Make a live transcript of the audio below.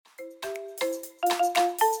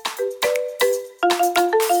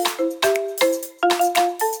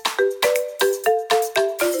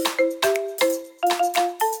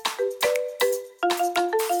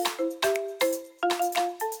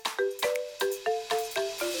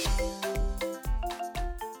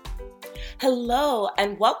Hello,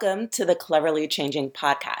 and welcome to the Cleverly Changing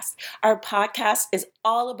podcast. Our podcast is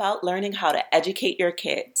all about learning how to educate your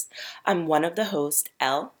kids. I'm one of the hosts,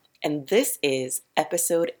 Elle, and this is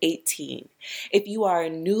episode 18. If you are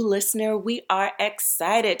a new listener, we are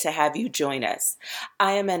excited to have you join us.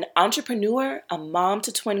 I am an entrepreneur, a mom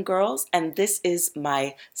to twin girls, and this is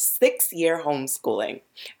my 6th year homeschooling.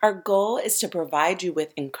 Our goal is to provide you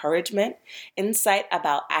with encouragement, insight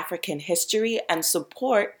about African history, and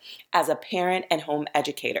support as a parent and home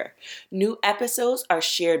educator. New episodes are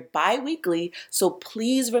shared bi-weekly, so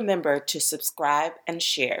please remember to subscribe and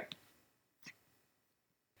share.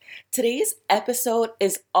 Today's episode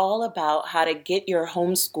is all about how to get your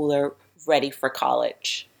homeschooler ready for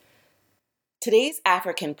college. Today's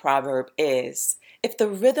African proverb is, if the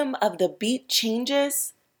rhythm of the beat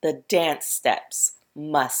changes, the dance steps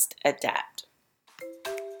must adapt.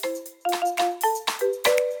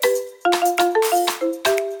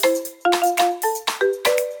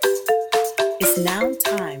 It's now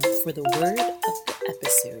time for the word of the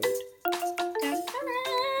episode.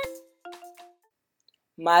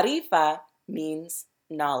 Maarifa means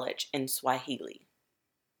knowledge in Swahili.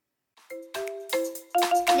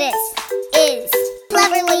 This is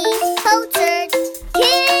Cleverly Cultured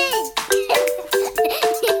Kids!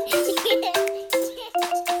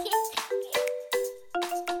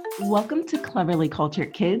 Welcome to Cleverly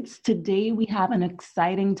Cultured Kids. Today we have an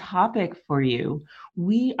exciting topic for you.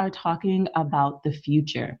 We are talking about the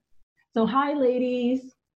future. So hi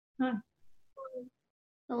ladies. Huh.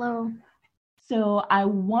 Hello. So I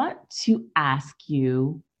want to ask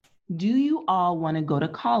you, do you all want to go to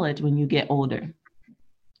college when you get older?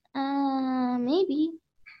 Maybe.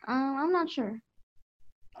 I'm not sure.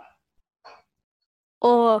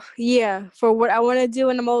 Oh, yeah. For what I want to do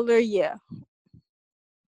when I'm older, yeah.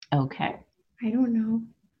 Okay. I don't know.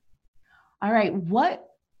 All right. What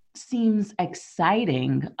seems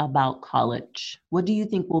exciting about college? What do you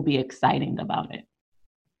think will be exciting about it?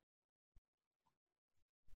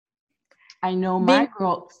 I know my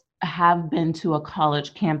girls have been to a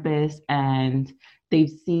college campus and they've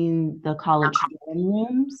seen the college dorm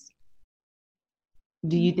rooms.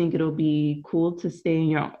 Do you think it'll be cool to stay in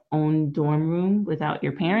your own dorm room without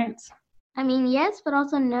your parents? I mean, yes, but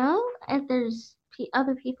also no. If there's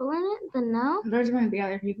other people in it, then no. There's going to be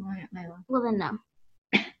other people in it, Layla. Well, then no.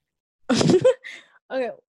 Okay,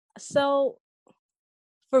 so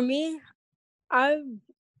for me,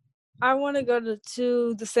 I want to go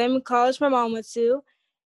to the same college my mom went to,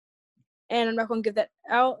 and I'm not going to give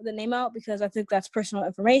the name out because I think that's personal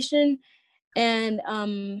information. And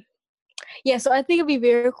yeah, so I think it'd be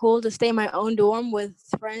very cool to stay in my own dorm with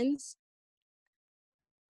friends.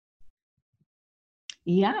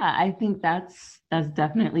 Yeah, I think that's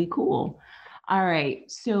definitely cool. All right,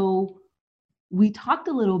 so we talked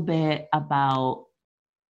a little bit about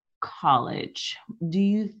college. Do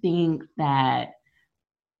you think that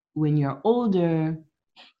when you're older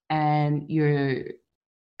and you're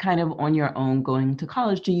kind of on your own going to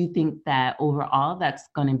college, do you think that overall that's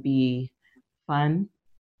going to be fun?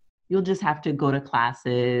 You'll just have to go to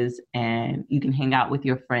classes and you can hang out with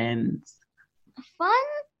your friends. Fun?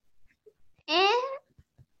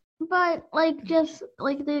 But just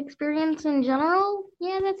the experience in general,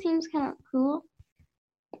 yeah, that seems kind of cool.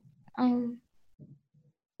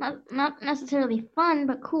 Not necessarily fun,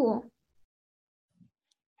 but cool.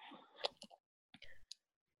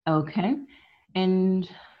 Okay. And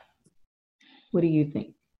what do you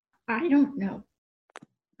think? I don't know.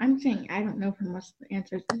 I'm saying I don't know for most of the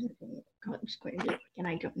answers as a thing college is going to do, and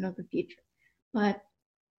I don't know the future. But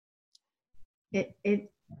it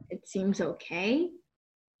seems okay.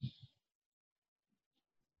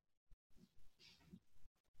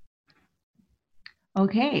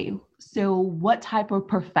 Okay, so what type of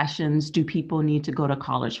professions do people need to go to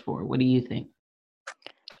college for? What do you think?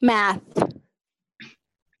 Math.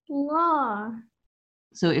 Law.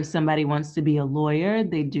 So if somebody wants to be a lawyer,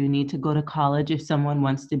 they do need to go to college. If someone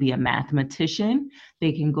wants to be a mathematician,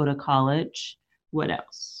 they can go to college. What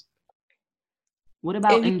else? What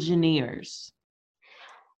about engineers?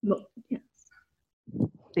 Well, yes.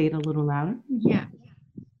 Say it a little louder. Yeah.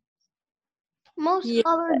 Most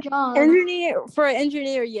other jobs. For an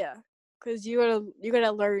engineer, yeah, because you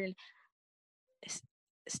gotta learn.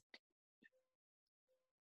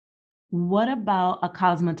 What about a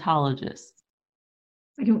cosmetologist?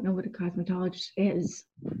 I don't know what a cosmetologist is.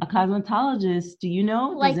 A cosmetologist, do you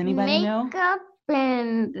know? Does anybody know? Makeup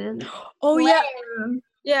and Oh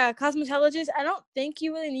yeah, cosmetologist. I don't think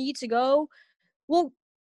you really need to go. Well,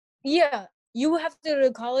 yeah, you have to go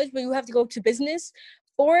to college, but you have to go to business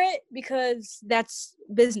for it because that's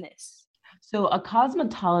business. So a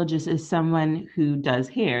cosmetologist is someone who does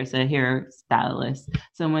hair, so a hair stylist,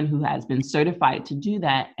 someone who has been certified to do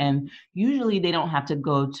that. And usually they don't have to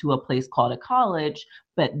go to a place called a college,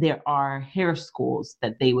 but there are hair schools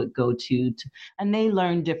that they would go to, and they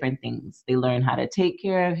learn different things. They learn how to take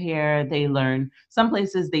care of hair. They learn, some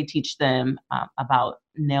places they teach them about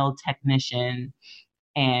nail technician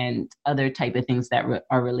and other type of things that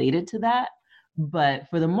are related to that. But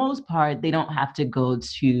for the most part, they don't have to go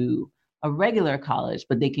to a regular college,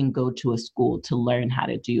 but they can go to a school to learn how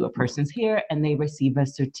to do a person's hair, and they receive a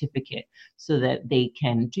certificate so that they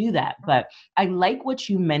can do that. But I like what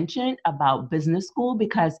you mentioned about business school,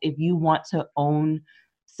 because if you want to own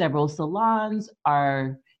several salons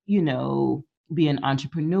or, be an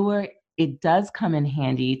entrepreneur, it does come in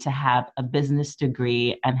handy to have a business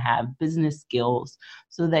degree and have business skills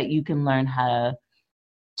so that you can learn how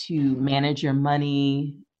to manage your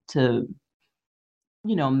money, to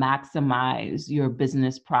maximize your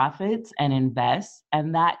business profits and invest.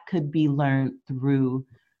 And that could be learned through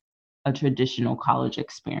a traditional college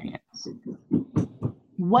experience.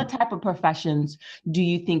 What type of professions do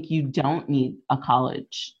you think you don't need a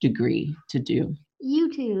college degree to do?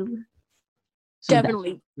 YouTube. So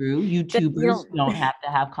Definitely. that's true. YouTubers don't have to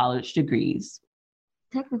have college degrees.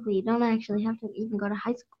 Technically, you don't actually have to even go to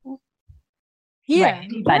high school. Yeah, right.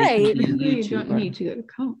 Anybody can be a You don't YouTuber. need to go to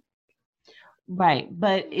college. Right.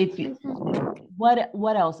 But if you,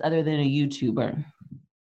 what else other than a YouTuber?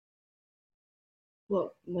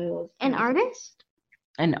 Well, An artist?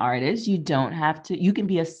 An artist, you don't have to, you can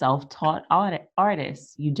be a self-taught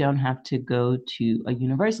artist. You don't have to go to a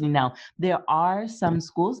university. Now, there are some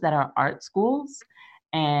schools that are art schools,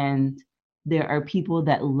 and there are people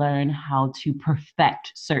that learn how to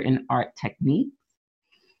perfect certain art techniques.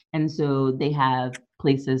 And so they have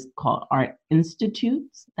places called art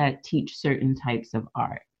institutes that teach certain types of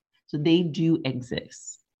art. So they do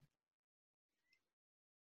exist.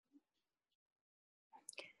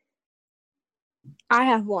 I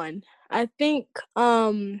have one. I think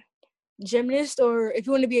gymnast, or if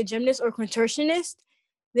you want to be a gymnast or contortionist,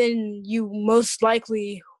 then you most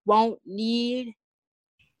likely won't need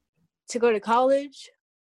to go to college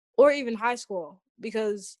or even high school,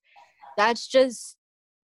 because that's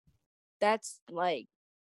like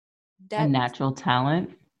A natural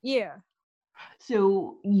talent. Yeah.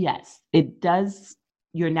 So yes, it does.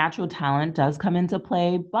 Your natural talent does come into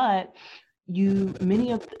play, but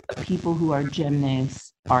many of the people who are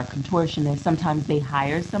gymnasts or contortionists, sometimes they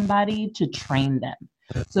hire somebody to train them.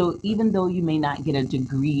 So even though you may not get a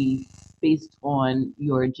degree based on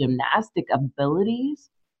your gymnastic abilities,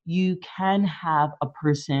 you can have a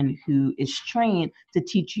person who is trained to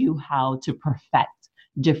teach you how to perfect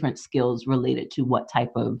different skills related to what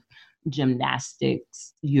type of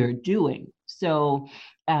gymnastics you're doing. So,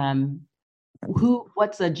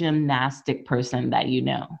 what's a gymnastic person that you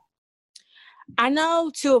know? I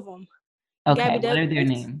know two of them. Okay, Gabby what are their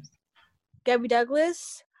Douglas. names? Gabby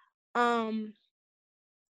Douglas,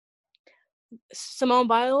 Simone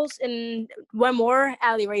Biles, and one more,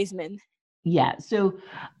 Aly Raisman. Yeah, so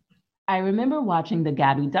I remember watching the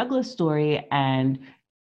Gabby Douglas story, and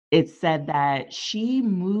it said that she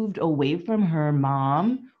moved away from her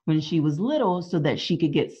mom when she was little so that she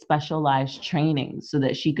could get specialized training, so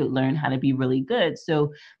that she could learn how to be really good.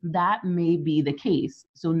 So that may be the case.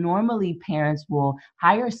 So normally parents will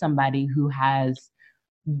hire somebody who has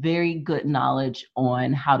very good knowledge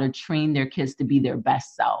on how to train their kids to be their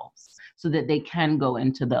best selves so that they can go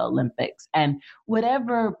into the Olympics. And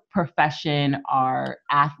whatever profession or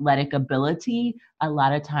athletic ability, a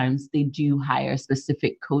lot of times they do hire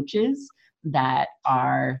specific coaches that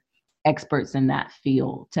are experts in that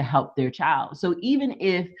field to help their child. So even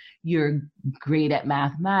if you're great at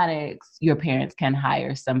mathematics, your parents can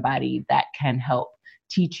hire somebody that can help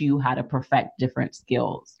teach you how to perfect different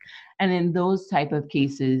skills. And in those type of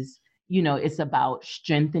cases, it's about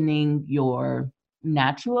strengthening your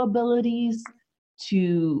natural abilities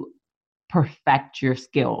to perfect your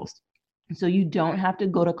skills. So you don't have to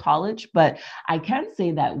go to college, but I can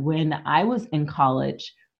say that when I was in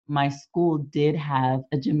college, my school did have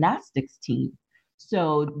a gymnastics team.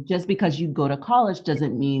 So just because you go to college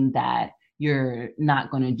doesn't mean that you're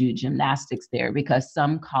not going to do gymnastics there, because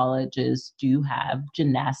some colleges do have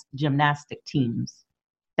gymnastic teams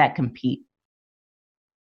that compete.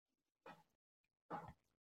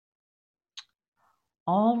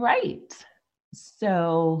 All right.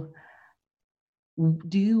 So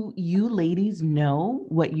do you ladies know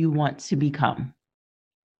what you want to become?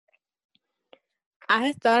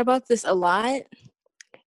 I thought about this a lot,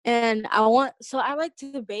 and I like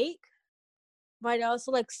to bake, but I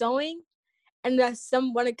also like sewing, and that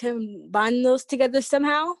want to combine those together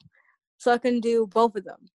somehow, so I can do both of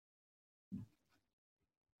them.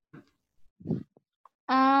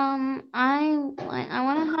 I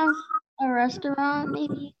want to have a restaurant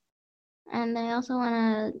maybe, and I also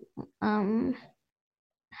want to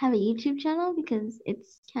have a YouTube channel because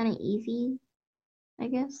it's kind of easy, I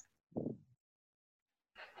guess.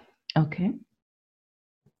 Okay.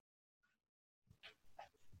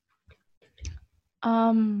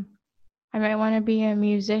 I might want to be a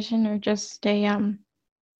musician or just a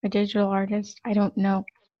digital artist. I don't know.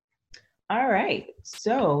 All right.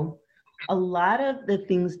 So a lot of the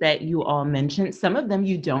things that you all mentioned, some of them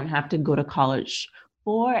you don't have to go to college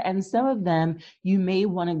for, and some of them you may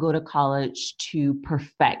want to go to college to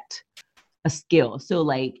perfect a skill. So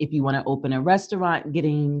like if you want to open a restaurant,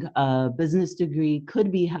 getting a business degree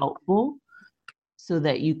could be helpful so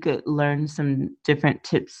that you could learn some different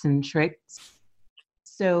tips and tricks.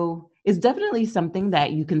 So it's definitely something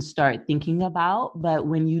that you can start thinking about. But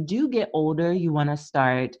when you do get older, you want to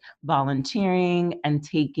start volunteering and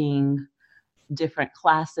taking different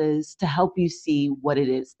classes to help you see what it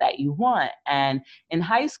is that you want. And in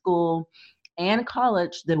high school and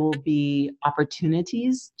college, there will be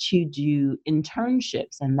opportunities to do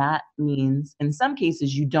internships. And that means in some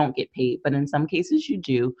cases you don't get paid, but in some cases you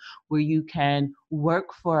do, where you can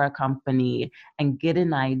work for a company and get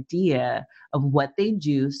an idea of what they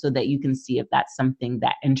do so that you can see if that's something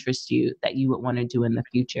that interests you that you would want to do in the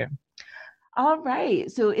future. All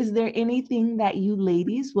right. So is there anything that you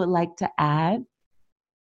ladies would like to add?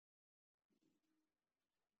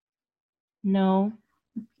 No?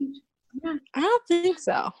 I don't think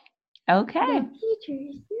so. Okay.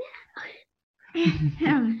 Teachers.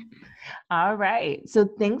 All right. So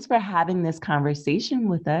thanks for having this conversation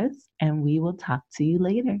with us, and we will talk to you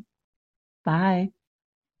later. Bye.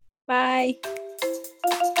 Bye.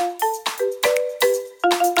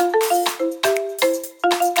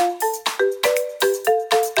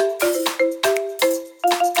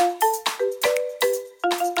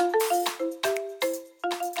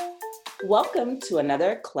 Welcome to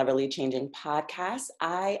another Cleverly Changing podcast.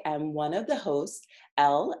 I am one of the hosts,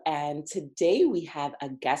 Elle, and today we have a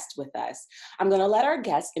guest with us. I'm going to let our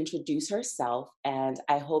guest introduce herself, and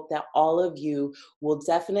I hope that all of you will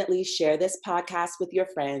definitely share this podcast with your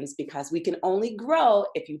friends because we can only grow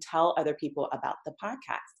if you tell other people about the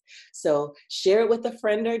podcast. So share it with a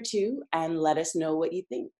friend or two and let us know what you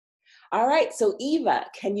think. All right, so Eva,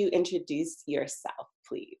 can you introduce yourself,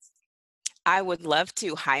 please? I would love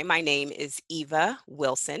to. Hi, my name is Eva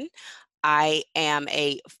Wilson. I am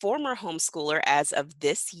a former homeschooler as of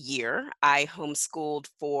this year. I homeschooled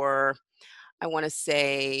for, I want to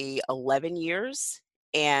say, 11 years,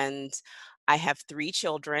 and I have 3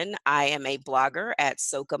 children. I am a blogger at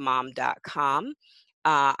socamom.com.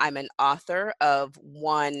 I'm an author of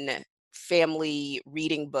one family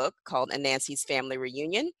reading book called Anansi's Family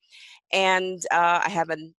Reunion, and I have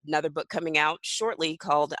another book coming out shortly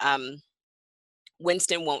called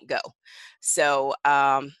Winston Won't Go. So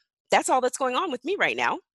that's all that's going on with me right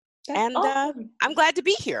now. That's And awesome. I'm glad to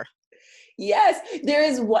be here. Yes, there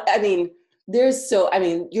is what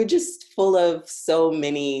you're just full of so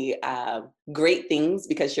many great things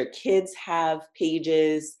because your kids have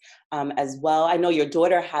pages as well. I know your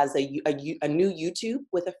daughter has a new YouTube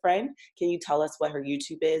with a friend. Can you tell us what her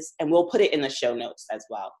YouTube is? And we'll put it in the show notes as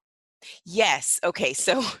well. Yes. Okay.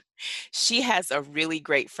 So she has a really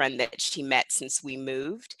great friend that she met since we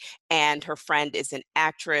moved. And her friend is an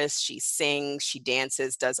actress. She sings, she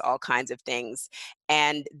dances, does all kinds of things.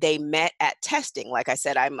 And they met at testing. Like I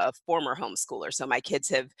said, I'm a former homeschooler, so my kids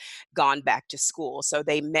have gone back to school. So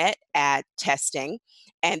they met at testing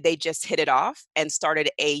and they just hit it off and started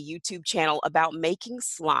a YouTube channel about making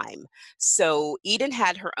slime. So Eden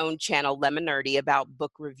had her own channel, Lemon Nerdy, about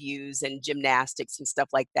book reviews and gymnastics and stuff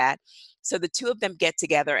like that. So the two of them get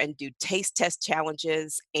together and do taste test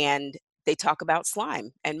challenges, and they talk about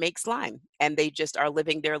slime and make slime, and they just are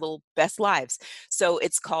living their little best lives. So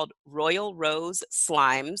it's called Royal Rose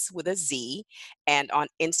Slimes with a Z, and on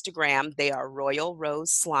Instagram they are Royal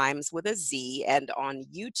Rose Slimes with a Z, and on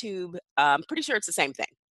YouTube, I'm pretty sure it's the same thing.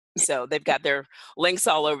 So they've got their links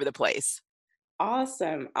all over the place.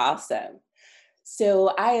 Awesome.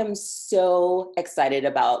 So I am so excited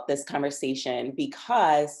about this conversation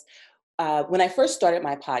because when I first started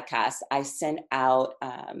my podcast, I sent out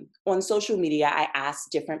on social media, I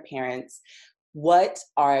asked different parents, what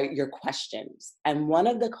are your questions? And one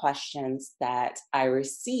of the questions that I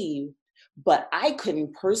received, but I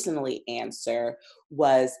couldn't personally answer,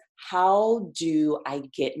 was how do I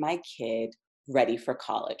get my kid ready for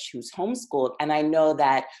college, who's homeschooled. And I know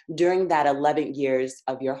that during that 11 years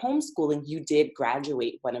of your homeschooling, you did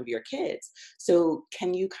graduate one of your kids. So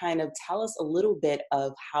can you kind of tell us a little bit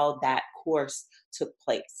of how that course took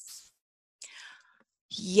place?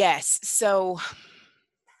 Yes. So,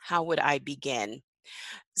 how would I begin?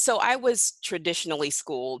 So, I was traditionally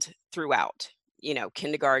schooled throughout,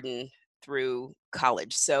 kindergarten through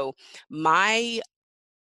college. So, my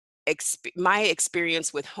my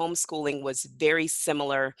experience with homeschooling was very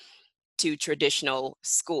similar to traditional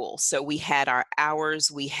school. So we had our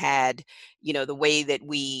hours, we had, the way that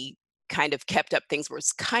we kind of kept up things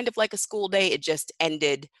was kind of like a school day. It just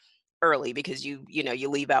ended early because you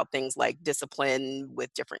leave out things like discipline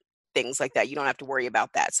with different things like that. You don't have to worry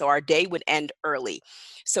about that. So our day would end early.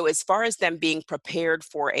 So as far as them being prepared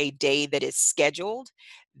for a day that is scheduled,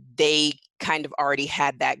 they kind of already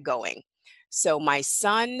had that going. So my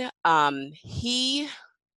son, he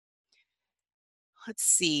let's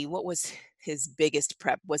see, what was his biggest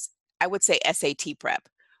prep was I would say SAT prep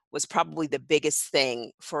was probably the biggest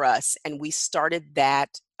thing for us. And we started that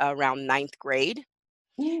around ninth grade.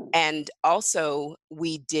 Mm. And also,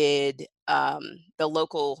 we did the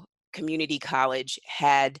local community college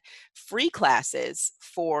had free classes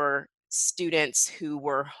for students who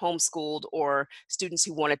were homeschooled or students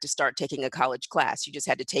who wanted to start taking a college class. You just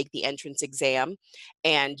had to take the entrance exam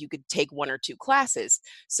and you could take one or two classes.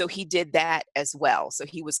 So he did that as well. So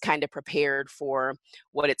he was kind of prepared for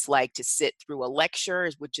what it's like to sit through a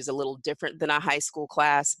lecture, which is a little different than a high school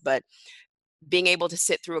class, but being able to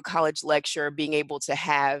sit through a college lecture, being able to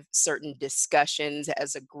have certain discussions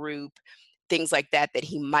as a group, things like that, that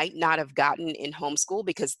he might not have gotten in homeschool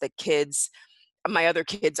because my other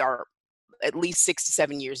kids are at least 6 to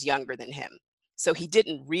 7 years younger than him. So he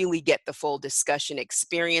didn't really get the full discussion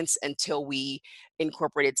experience until we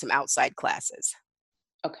incorporated some outside classes.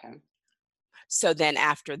 Okay. So then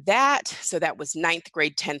after that, so that was ninth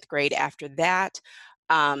grade, 10th grade. After that,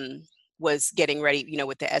 um, was getting ready,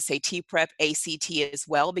 with the SAT prep, ACT as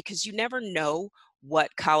well, because you never know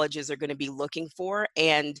what colleges are going to be looking for.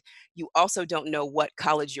 And you also don't know what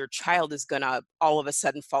college your child is going to all of a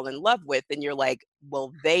sudden fall in love with. And you're like,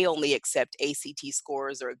 well, they only accept ACT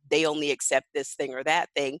scores or they only accept this thing or that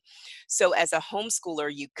thing. So as a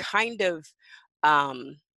homeschooler, you kind of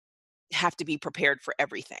um, have to be prepared for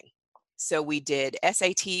everything. So we did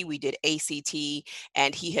SAT, we did ACT,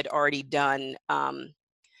 and he had already done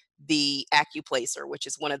the AccuPlacer, which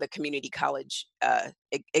is one of the community college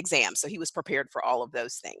exams. So he was prepared for all of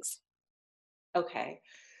those things. Okay.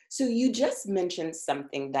 So you just mentioned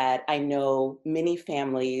something that I know many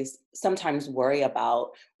families sometimes worry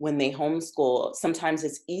about when they homeschool. Sometimes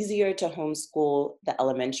it's easier to homeschool the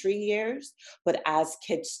elementary years, but as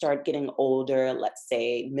kids start getting older, let's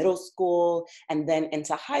say middle school and then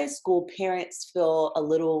into high school, parents feel a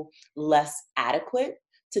little less adequate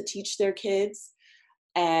to teach their kids.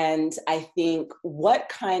 And I think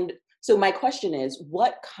so my question is,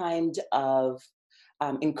 what kind of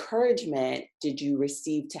encouragement did you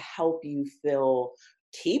receive to help you feel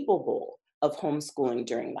capable of homeschooling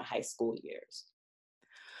during the high school years?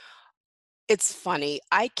 It's funny.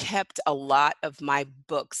 I kept a lot of my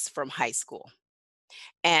books from high school.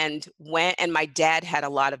 And my dad had a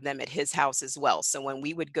lot of them at his house as well. So when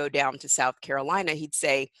we would go down to South Carolina, he'd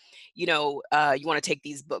say, you want to take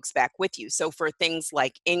these books back with you. So for things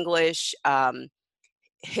like English,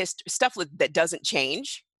 history, stuff that doesn't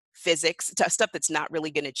change, physics, stuff that's not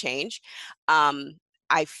really going to change.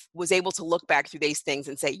 Was able to look back through these things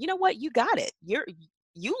and say, you know what, you got it.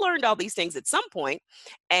 You learned all these things at some point,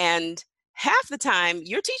 and half the time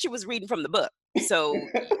your teacher was reading from the book. So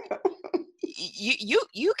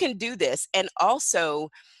you can do this. And also,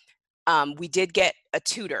 we did get a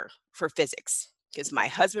tutor for physics because my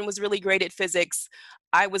husband was really great at physics.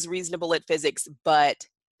 I was reasonable at physics, but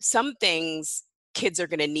some things kids are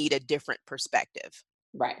going to need a different perspective,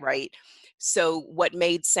 Right. right? So what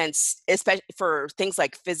made sense, especially for things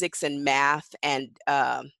like physics and math and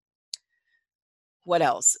what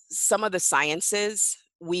else? Some of the sciences,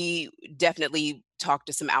 we definitely talked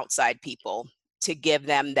to some outside people to give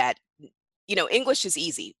them that. English is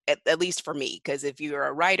easy, at least for me, because if you're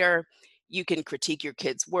a writer, you can critique your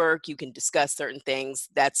kids' work, you can discuss certain things,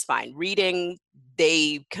 that's fine. Reading,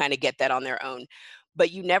 they kind of get that on their own.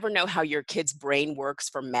 But you never know how your kid's brain works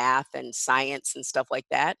for math and science and stuff like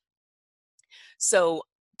that. So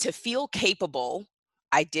to feel capable,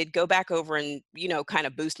 I did go back over and, kind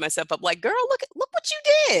of boost myself up like, girl, look what you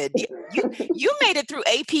did. You made it through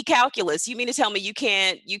AP calculus. You mean to tell me you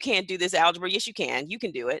can't do this algebra? Yes, you can. You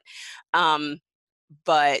can do it.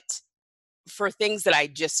 But for things that I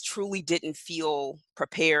just truly didn't feel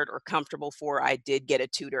prepared or comfortable for, I did get a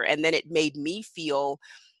tutor. And then it made me feel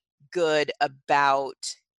good about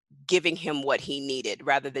giving him what he needed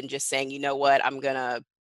rather than just saying, you know what, I'm going to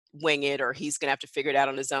wing it, or he's going to have to figure it out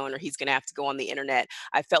on his own, or he's going to have to go on the internet.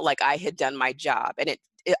 I felt like I had done my job. And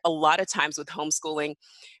a lot of times with homeschooling,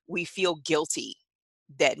 we feel guilty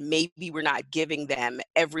that maybe we're not giving them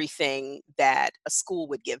everything that a school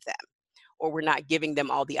would give them, or we're not giving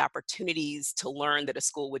them all the opportunities to learn that a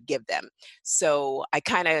school would give them. So I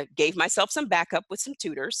kind of gave myself some backup with some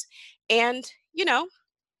tutors, and,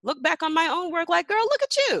 look back on my own work like, girl, look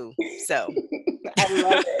at you. So I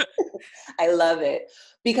love it. I love it.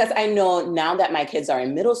 Because I know now that my kids are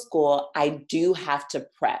in middle school, I do have to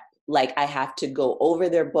prep. Like, I have to go over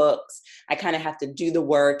their books. I kind of have to do the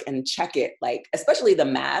work and check it, like, especially the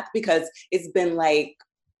math, because it's been like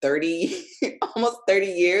 30, almost 30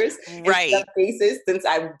 years in some right. cases since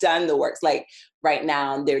I've done the works. Like right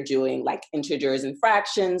now they're doing like integers and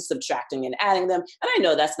fractions, subtracting and adding them. And I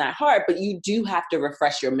know that's not hard, but you do have to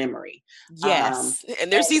refresh your memory. Yes.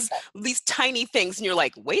 And there's And these tiny things, and you're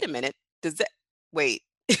like, wait a minute, wait,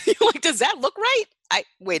 like, does that look right?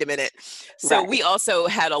 Wait a minute. So right. we also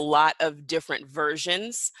had a lot of different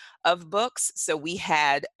versions of books. So we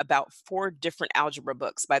had about 4 different algebra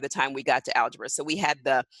books by the time we got to algebra. So we had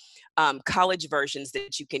the college versions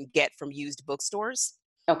that you can get from used bookstores.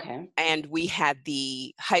 Okay. And we had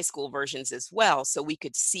the high school versions as well. So we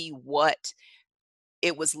could see what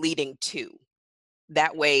it was leading to.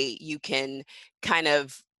 That way you can kind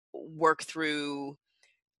of work through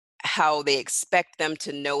how they expect them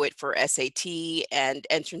to know it for SAT and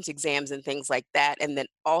entrance exams and things like that. And then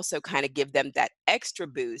also kind of give them that extra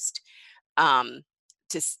boost, um,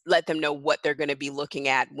 to let them know what they're going to be looking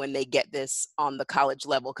at when they get this on the college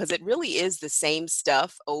level. Because it really is the same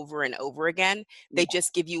stuff over and over again. They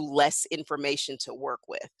just give you less information to work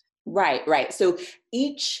with. Right, right. So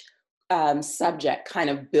each subject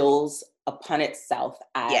kind of builds upon itself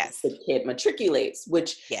as Yes. the kid matriculates,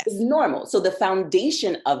 which Yes. is normal. So the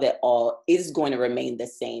foundation of it all is going to remain the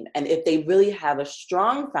same. And if they really have a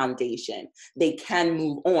strong foundation, they can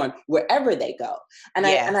move on wherever they go. And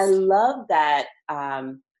I Yes. love that.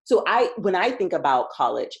 So when I think about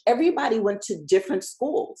college, everybody went to different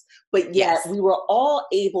schools, but yet Yes. we were all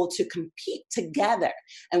able to compete together.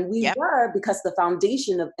 And we Yep. were, because the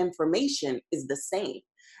foundation of information is the same.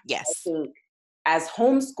 I Yes. think as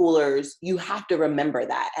homeschoolers, you have to remember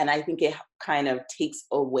that. And I think it kind of takes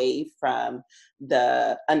away from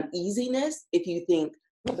the uneasiness if you think,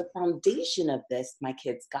 well, the foundation of this, my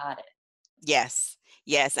kids got it. Yes.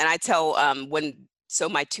 Yes. And I tell so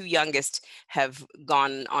my 2 youngest have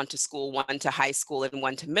gone on to school, one to high school and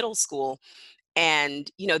one to middle school. And,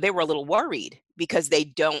 they were a little worried because they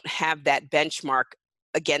don't have that benchmark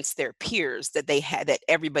against their peers that they had, that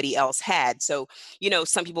everybody else had. So,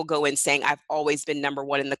 some people go in saying, I've always been number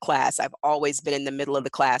 1 in the class. I've always been in the middle of the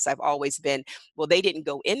class. I've always been, well, they didn't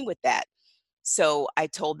go in with that. So I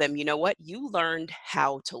told them, you know what? You learned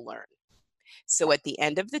how to learn. So at the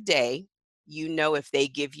end of the day, if they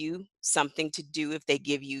give you something to do, if they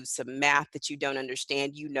give you some math that you don't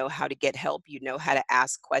understand, you know how to get help, you know how to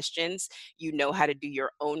ask questions, you know how to do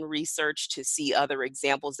your own research to see other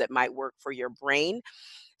examples that might work for your brain.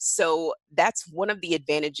 So that's one of the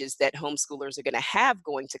advantages that homeschoolers are going to have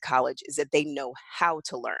going to college, is that they know how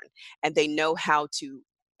to learn, and they know how to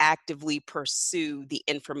actively pursue the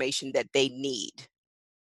information that they need.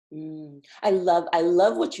 I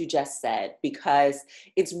love what you just said, because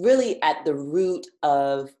it's really at the root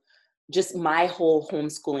of just my whole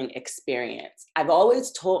homeschooling experience. I've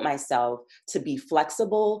always told myself to be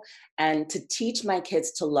flexible and to teach my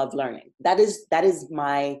kids to love learning. That is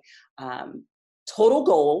my total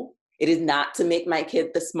goal. It is not to make my kid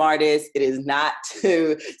the smartest. It is not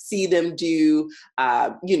to see them do,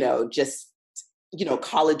 just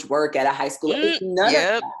college work at a high school. It's none of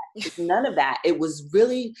Yep. that. It's none of that. It was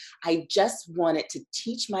really, I just wanted to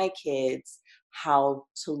teach my kids how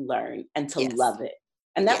to learn and to Yes. love it.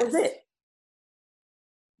 And that was Yes. it.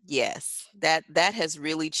 Yes, that has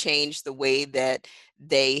really changed the way that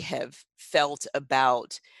they have felt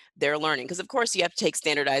about their learning. Because of course you have to take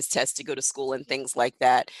standardized tests to go to school and things like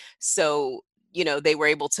that. So, they were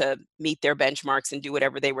able to meet their benchmarks and do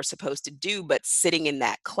whatever they were supposed to do, but sitting in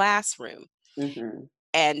that classroom Hmm.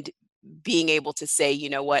 and being able to say, you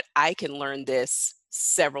know what, I can learn this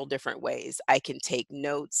several different ways. I can take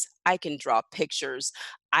notes, I can draw pictures,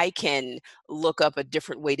 I can look up a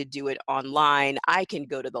different way to do it online, I can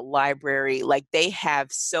go to the library. Like, they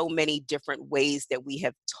have so many different ways that we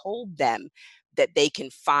have told them that they can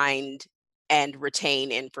find and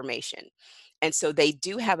retain information. And so they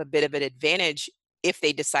do have a bit of an advantage if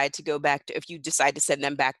they decide to go back to, if you decide to send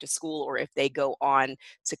them back to school, or if they go on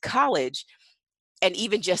to college. And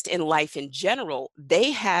even just in life in general,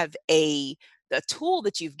 they have a tool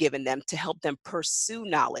that you've given them to help them pursue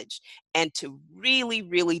knowledge and to really,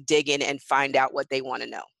 really dig in and find out what they want to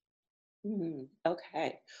know.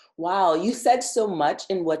 Okay. Wow. You said so much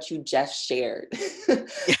in what you just shared.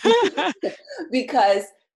 Because,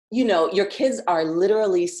 your kids are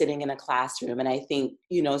literally sitting in a classroom. And I think,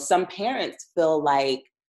 some parents feel like,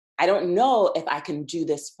 I don't know if I can do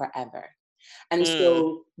this forever. And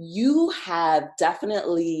so you have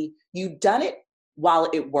definitely, you've done it while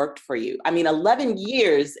it worked for you. I mean, 11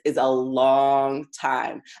 years is a long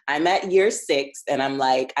time. I'm at year 6 and I'm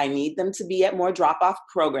like, I need them to be at more drop-off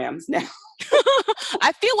programs now.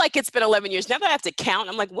 I feel like it's been 11 years. Now that I have to count,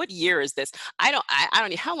 I'm like, what year is this? I don't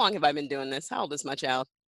know. How long have I been doing this? How old is my child?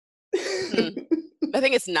 I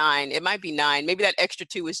think it's 9. It might be 9. Maybe that extra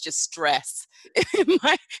 2 is just stress.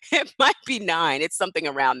 It might be 9. It's something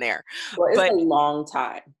around there. Well, it's But a long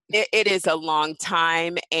time. it is a long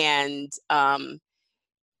time. And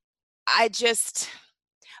I just,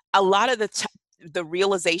 a lot of the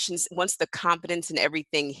realizations, once the confidence and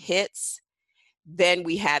everything hits, then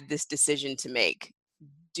we had this decision to make.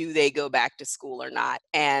 Do they go back to school or not?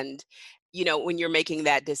 And when you're making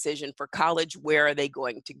that decision for college, where are they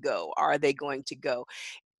going to go? Are they going to go?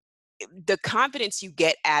 The confidence you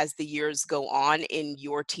get as the years go on in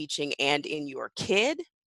your teaching and in your kid,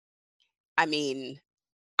 I mean,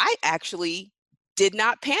 I actually did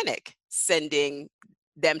not panic sending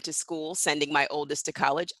them to school, sending my oldest to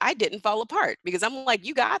college. I didn't fall apart because I'm like,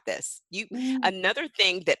 you got this. Another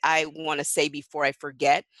thing that I want to say before I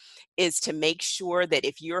forget is to make sure that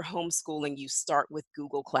if you're homeschooling, you start with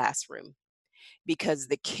Google Classroom, because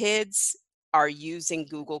the kids are using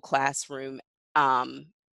Google Classroom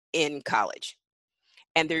in college.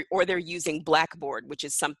 And they're using Blackboard, which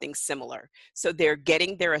is something similar. So they're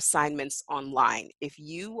getting their assignments online. If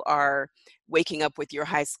you are waking up with your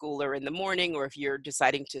high schooler in the morning, or if you're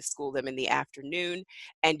deciding to school them in the afternoon,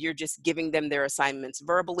 and you're just giving them their assignments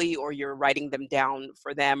verbally, or you're writing them down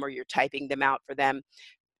for them, or you're typing them out for them,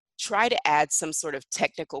 try to add some sort of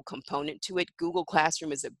technical component to it. Google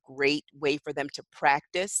Classroom is a great way for them to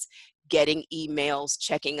practice getting emails,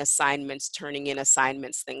 checking assignments, turning in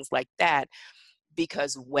assignments, things like that.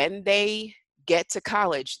 Because when they get to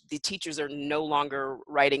college, the teachers are no longer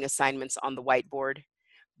writing assignments on the whiteboard.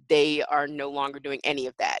 They are no longer doing any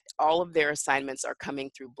of that. All of their assignments are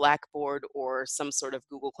coming through Blackboard or some sort of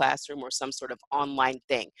Google Classroom or some sort of online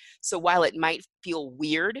thing. So while it might feel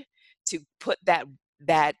weird to put that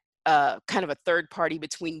kind of a third party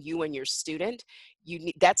between you and your student,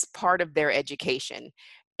 that's part of their education.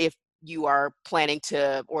 If you are planning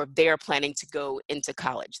to, or if they're planning to go into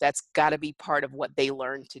college, that's got to be part of what they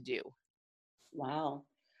learn to do. Wow.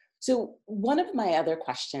 So one of my other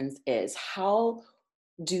questions is, how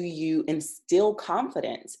do you instill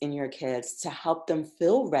confidence in your kids to help them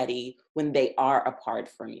feel ready when they are apart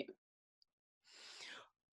from you?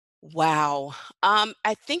 Wow.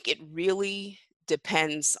 I think it really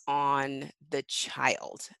depends on the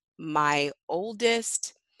child. My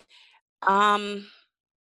oldest, um,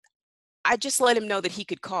 I just let him know that he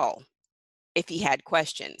could call if he had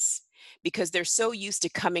questions, because they're so used to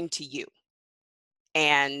coming to you.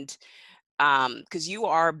 And because you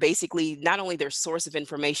are basically not only their source of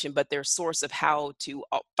information, but their source of how to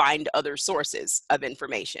find other sources of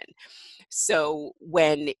information. So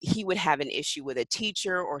when he would have an issue with a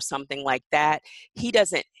teacher or something like that, he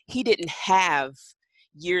didn't have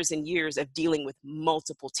years and years of dealing with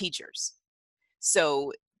multiple teachers.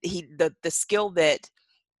 So the skill that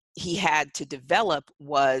he had to develop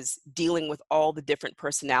was dealing with all the different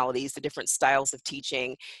personalities, the different styles of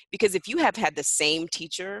teaching. Because if you have had the same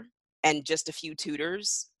teacher and just a few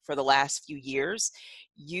tutors for the last few years,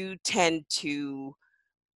 you tend to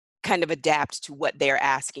kind of adapt to what they're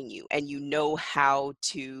asking you, and you know how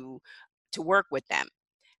to work with them.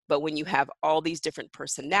 But when you have all these different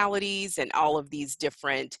personalities and all of these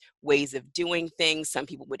different ways of doing things, some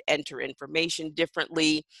people would enter information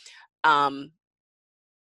differently.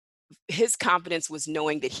 His confidence was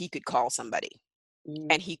knowing that he could call somebody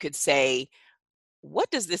and he could say, what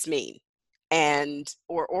does this mean? And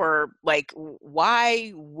or like,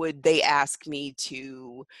 why would they ask me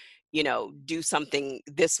to do something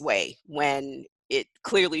this way when it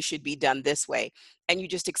clearly should be done this way? And you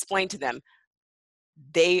just explain to them,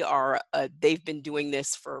 they've been doing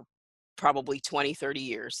this for probably 20-30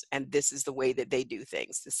 years, and this is the way that they do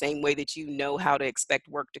things. The same way that you know how to expect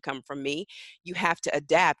work to come from me, you have to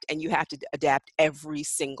adapt, and you have to adapt every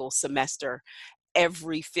single semester.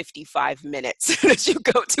 every 55 minutes that you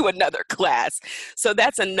go to another class. So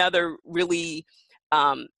that's another really,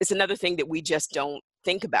 it's another thing that we just don't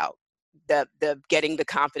think about. The getting the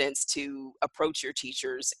confidence to approach your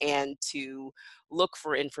teachers and to look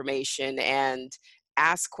for information and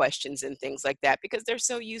ask questions and things like that, because they're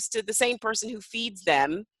so used to the same person who feeds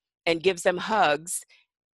them and gives them hugs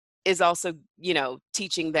is also,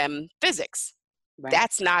 teaching them physics. Right.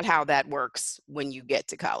 That's not how that works when you get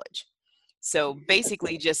to college. So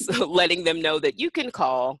basically just letting them know that you can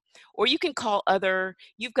call, or you can call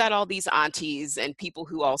you've got all these aunties and people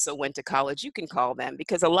who also went to college, you can call them,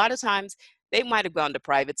 because a lot of times they might have gone to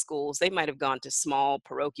private schools, they might have gone to small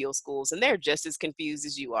parochial schools, and they're just as confused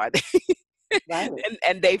as you are. Right.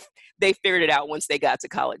 and they figured it out once they got to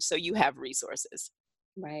college. So you have resources.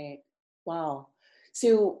 Right. Wow.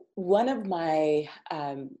 So one of my,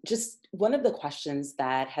 just one of the questions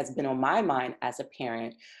that has been on my mind as a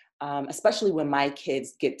parent, especially when my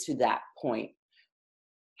kids get to that point,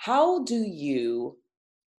 how do you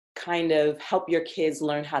kind of help your kids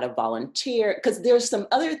learn how to volunteer? Because there's some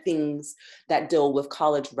other things that deal with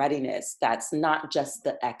college readiness that's not just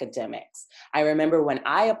the academics. I remember when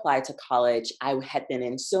I applied to college, I had been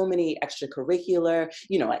in so many extracurricular,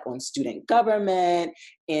 like on student government,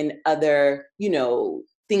 in other,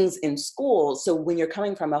 things in school. So when you're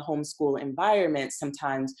coming from a homeschool environment,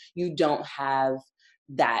 sometimes you don't have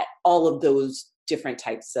all of those different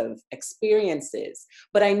types of experiences.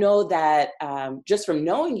 But I know that just from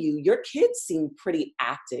knowing you, your kids seem pretty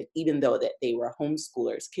active, even though that they were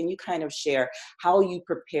homeschoolers. Can you kind of share how you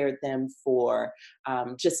prepared them for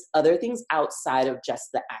just other things outside of just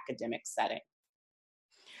the academic setting?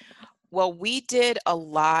 Well, we did a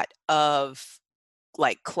lot of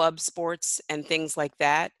like club sports and things like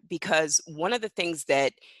that, because one of the things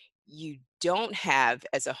that you don't have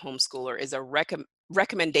as a homeschooler is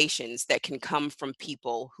recommendations that can come from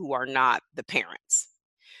people who are not the parents.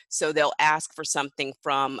 So they'll ask for something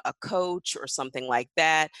from a coach or something like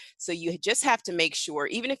that. So you just have to make sure,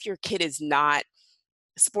 even if your kid is not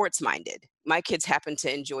sports minded, my kids happen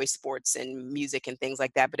to enjoy sports and music and things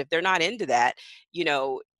like that, but if they're not into that,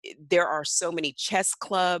 there are so many chess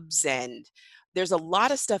clubs, and there's a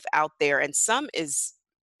lot of stuff out there, and some is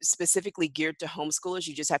specifically geared to homeschoolers.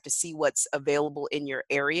 You just have to see what's available in your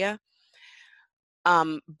area.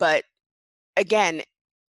 But again,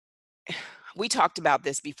 we talked about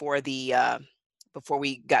this before before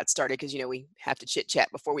we got started, because we have to chit chat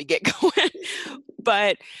before we get going.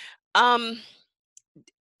 But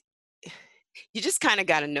you just kind of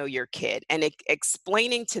got to know your kid, and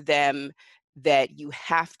explaining to them that you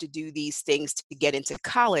have to do these things to get into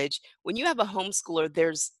college. When you have a homeschooler,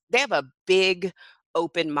 they have a big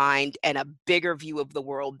open mind and a bigger view of the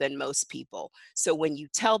world than most people. So when you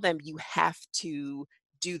tell them you have to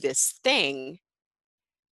do this thing,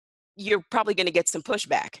 you're probably going to get some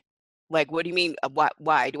pushback. Like, what do you mean?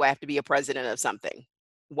 Why do I have to be a president of something?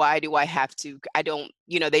 Why do I have to? I don't,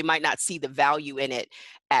 they might not see the value in it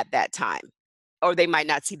at that time, or they might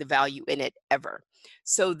not see the value in it ever.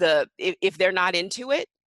 So if they're not into it,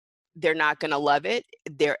 they're not going to love it.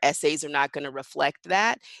 Their essays are not going to reflect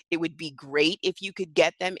that. It would be great if you could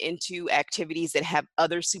get them into activities that have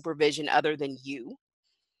other supervision other than you,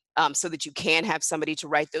 so that you can have somebody to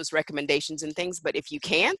write those recommendations and things. But if you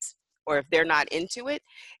can't, or if they're not into it,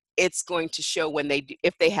 it's going to show when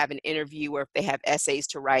if they have an interview, or if they have essays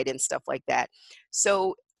to write and stuff like that.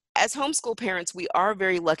 So as homeschool parents, we are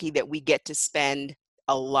very lucky that we get to spend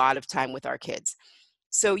a lot of time with our kids.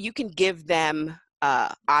 So you can give them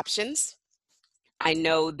options. I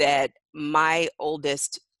know that my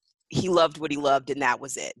oldest, he loved what he loved, and that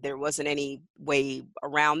was it. There wasn't any way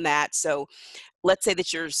around that. So let's say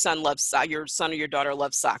that your son or your daughter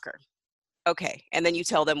loves soccer. Okay. And then you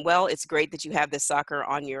tell them, well, it's great that you have this soccer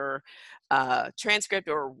on your transcript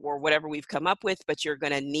or whatever we've come up with, but you're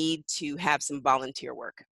going to need to have some volunteer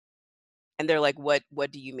work. And they're like, what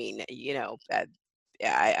do you mean?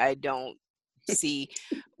 I don't see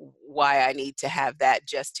why I need to have that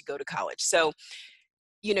just to go to college. So,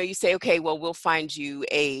 you say, okay, well, we'll find you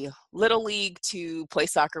a little league to play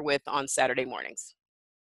soccer with on Saturday mornings.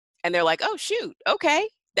 And they're like, oh, shoot. Okay.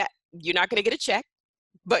 That you're not going to get a check,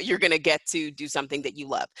 but you're going to get to do something that you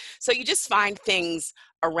love. So you just find things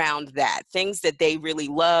around that, things that they really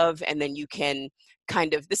love. And then you can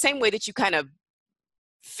kind of, the same way that you kind of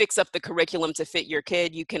fix up the curriculum to fit your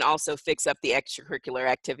kid, you can also fix up the extracurricular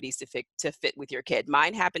activities to fit with your kid.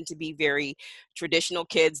 Mine happened to be very traditional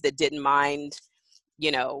kids that didn't mind,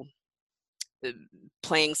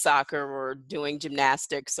 playing soccer or doing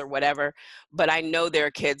gymnastics or whatever. But I know there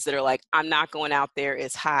are kids that are like, I'm not going out there,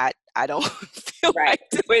 it's hot, I don't feel Right.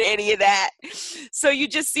 like doing any of that. So you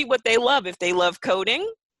just see what they love. If they love coding,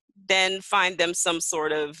 then find them some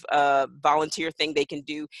sort of volunteer thing they can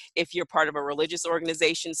do. If you're part of a religious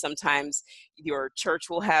organization, sometimes your church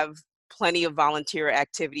will have plenty of volunteer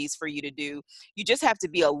activities for you to do. You just have to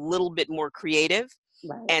be a little bit more creative.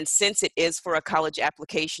 Right. And since it is for a college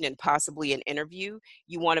application and possibly an interview,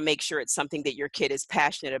 you want to make sure it's something that your kid is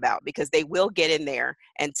passionate about, because they will get in there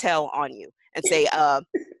and tell on you and say,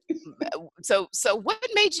 so what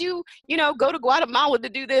made you, go to Guatemala to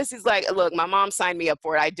do this? He's like, look, my mom signed me up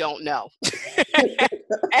for it. I don't know.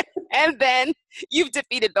 And then you've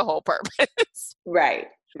defeated the whole purpose. Right.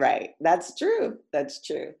 That's true.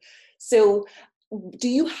 So, do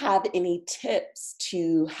you have any tips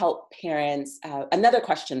to help parents? Another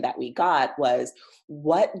question that we got was,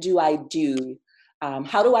 what do I do?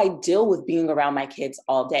 How do I deal with being around my kids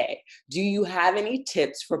all day? Do you have any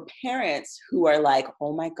tips for parents who are like,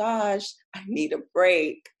 oh my gosh, I need a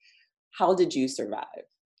break? How did you survive?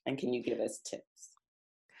 And can you give us tips?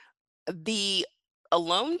 The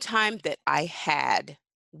alone time that I had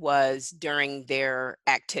was during their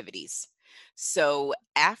activities. So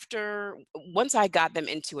once I got them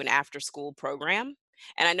into an after school program,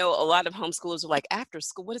 and I know a lot of homeschoolers are like, after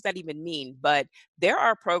school, what does that even mean? But there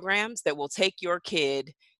are programs that will take your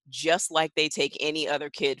kid just like they take any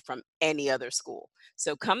other kid from any other school.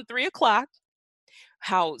 So come 3 o'clock,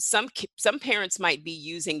 how some parents might be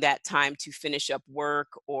using that time to finish up work,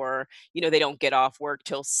 or they don't get off work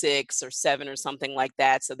till 6 or 7 or something like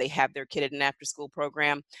that, so they have their kid at an after school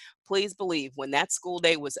program. Please believe, when that school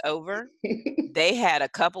day was over, they had a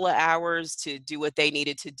couple of hours to do what they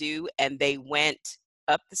needed to do, and they went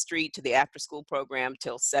up the street to the after school program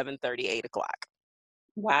till 7:30, 8 o'clock.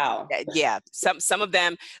 Wow. Yeah, some of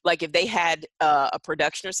them, like if they had a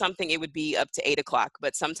production or something, it would be up to 8 o'clock.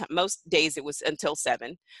 But sometimes, most days, it was until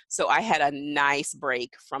 7. So I had a nice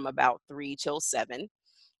break from about 3 till 7.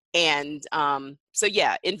 And so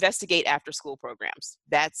yeah, investigate after school programs.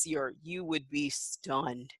 You would be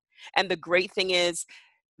stunned. And the great thing is,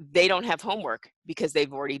 they don't have homework because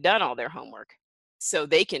they've already done all their homework. So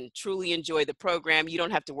they can truly enjoy the program. You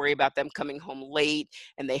don't have to worry about them coming home late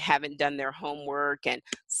and they haven't done their homework. And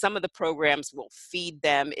some of the programs will feed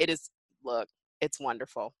them. Look, it's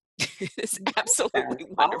wonderful. It's absolutely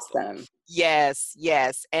Sounds wonderful. awesome. Yes,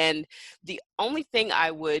 yes. And the only thing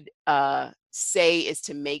I would say is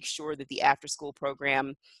to make sure that the after school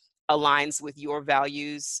program aligns with your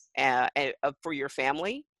values for your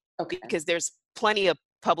family, Okay. because there's plenty of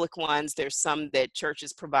public ones. There's some that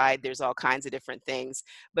churches provide. There's all kinds of different things.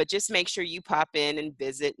 But just make sure you pop in and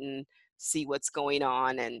visit and see what's going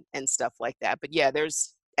on and stuff like that. But yeah,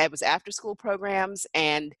 it was after school programs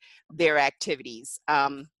and their activities.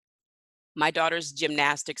 My daughter's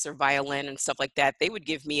gymnastics or violin and stuff like that, they would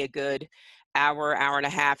give me a good hour and a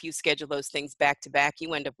half. You schedule those things back to back,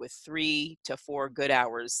 you end up with 3 to 4 good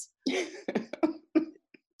hours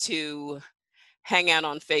to hang out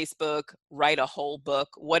on Facebook, write a whole book,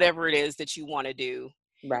 whatever it is that you want to do.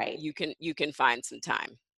 Right. You can find some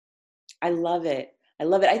time. I love it.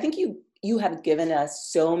 I think you have given us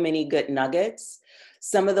so many good nuggets.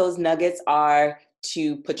 Some of those nuggets are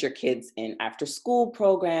to put your kids in after school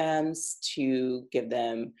programs, to give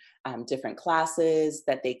them different classes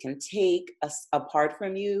that they can take apart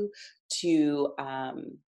from you. You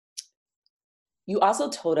also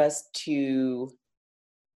told us to,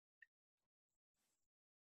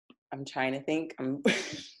 I'm trying to think, I'm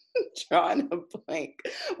drawing a blank,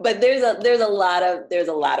 but there's a lot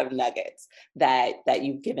of nuggets that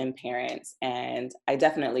you've given parents, and I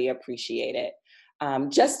definitely appreciate it.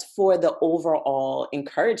 Just for the overall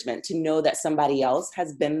encouragement to know that somebody else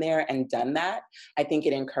has been there and done that. I think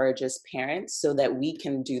it encourages parents so that we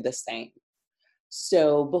can do the same.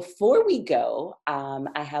 So before we go,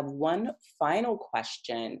 I have one final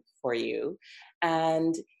question for you,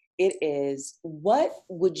 and it is, what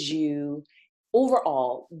would you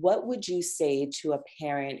say to a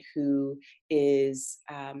parent who is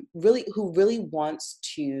who really wants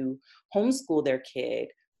to homeschool their kid,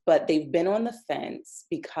 but they've been on the fence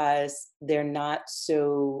because they're not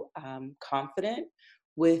so confident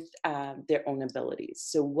with their own abilities?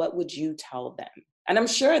 So what would you tell them? And I'm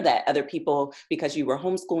sure that other people, because you were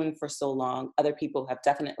homeschooling for so long, other people have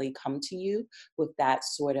definitely come to you with that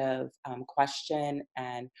sort of question.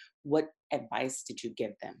 And what advice did you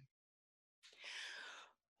give them?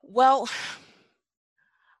 Well,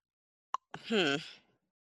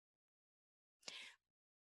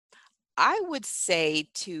 I would say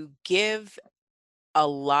to give a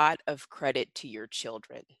lot of credit to your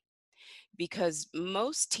children, because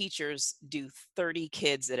most teachers do 30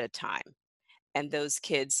 kids at a time. and those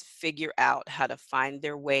kids figure out how to find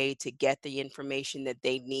their way to get the information that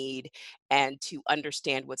they need and to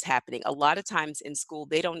understand what's happening. A lot of times in school,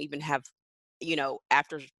 they don't even have,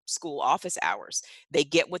 after school office hours. They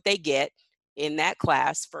get what they get in that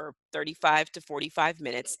class for 35 to 45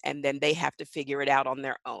 minutes, and then they have to figure it out on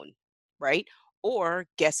their own, right? Or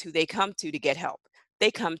guess who they come to get help?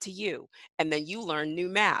 They come to you, and then you learn new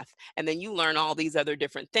math, and then you learn all these other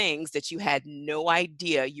different things that you had no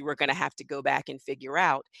idea you were going to have to go back and figure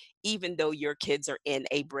out, even though your kids are in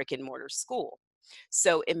a brick and mortar school.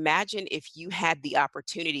 So imagine if you had the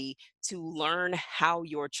opportunity to learn how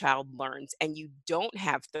your child learns and you don't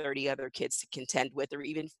have 30 other kids to contend with, or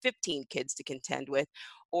even 15 kids to contend with,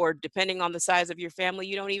 or depending on the size of your family,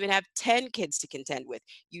 you don't even have 10 kids to contend with.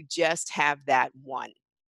 You just have that one.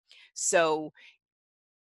 So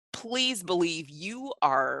please believe you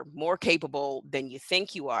are more capable than you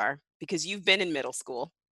think you are, because you've been in middle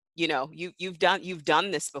school. You've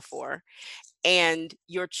done this before, and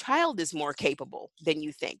your child is more capable than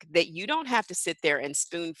you think, that you don't have to sit there and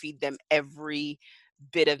spoon feed them every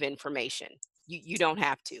bit of information. You don't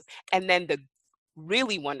have to. And then the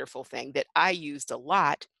really wonderful thing that I used a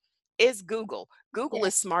lot is Google. Google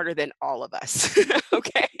is smarter than all of us.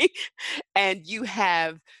 Okay. And you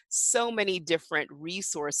have so many different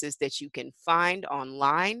resources that you can find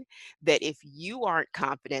online, that if you aren't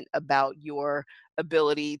confident about your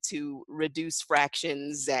ability to reduce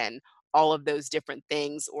fractions and all of those different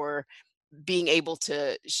things, or being able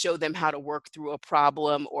to show them how to work through a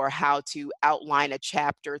problem or how to outline a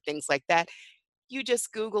chapter, things like that, you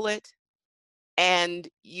just Google it and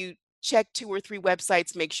you check 2 or 3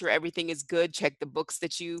 websites, make sure everything is good, check the books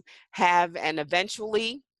that you have, and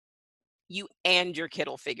eventually you and your kid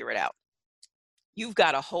will figure it out. You've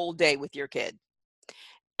got a whole day with your kid,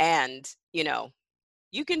 and you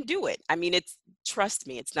can do it. I mean, trust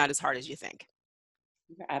me, it's not as hard as you think.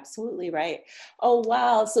 You're absolutely right. Oh,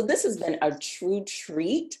 wow. So this has been a true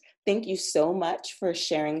treat. Thank you so much for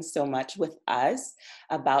sharing so much with us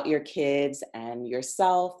about your kids and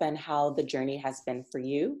yourself and how the journey has been for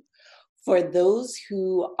you. For those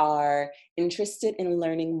who are interested in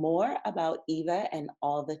learning more about Eva and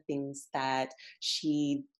all the things that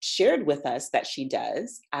she shared with us that she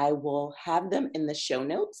does, I will have them in the show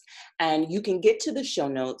notes. And you can get to the show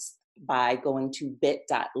notes by going to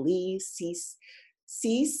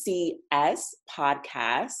bit.ly/CCS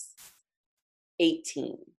podcast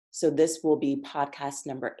 18. So this will be podcast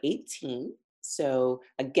number 18. So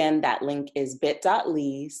again, that link is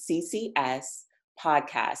bit.ly/CCS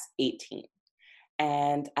podcast 18.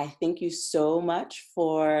 And I thank you so much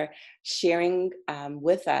for sharing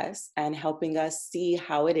with us and helping us see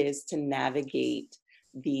how it is to navigate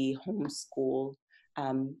the homeschool,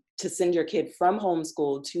 to send your kid from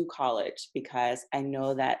homeschool to college, because I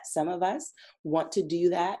know that some of us want to do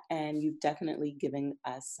that, and you've definitely given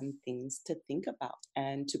us some things to think about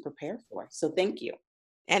and to prepare for. So thank you.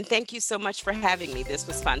 And thank you so much for having me. This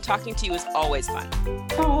was fun. Talking to you is always fun.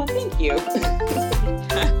 Oh, thank you.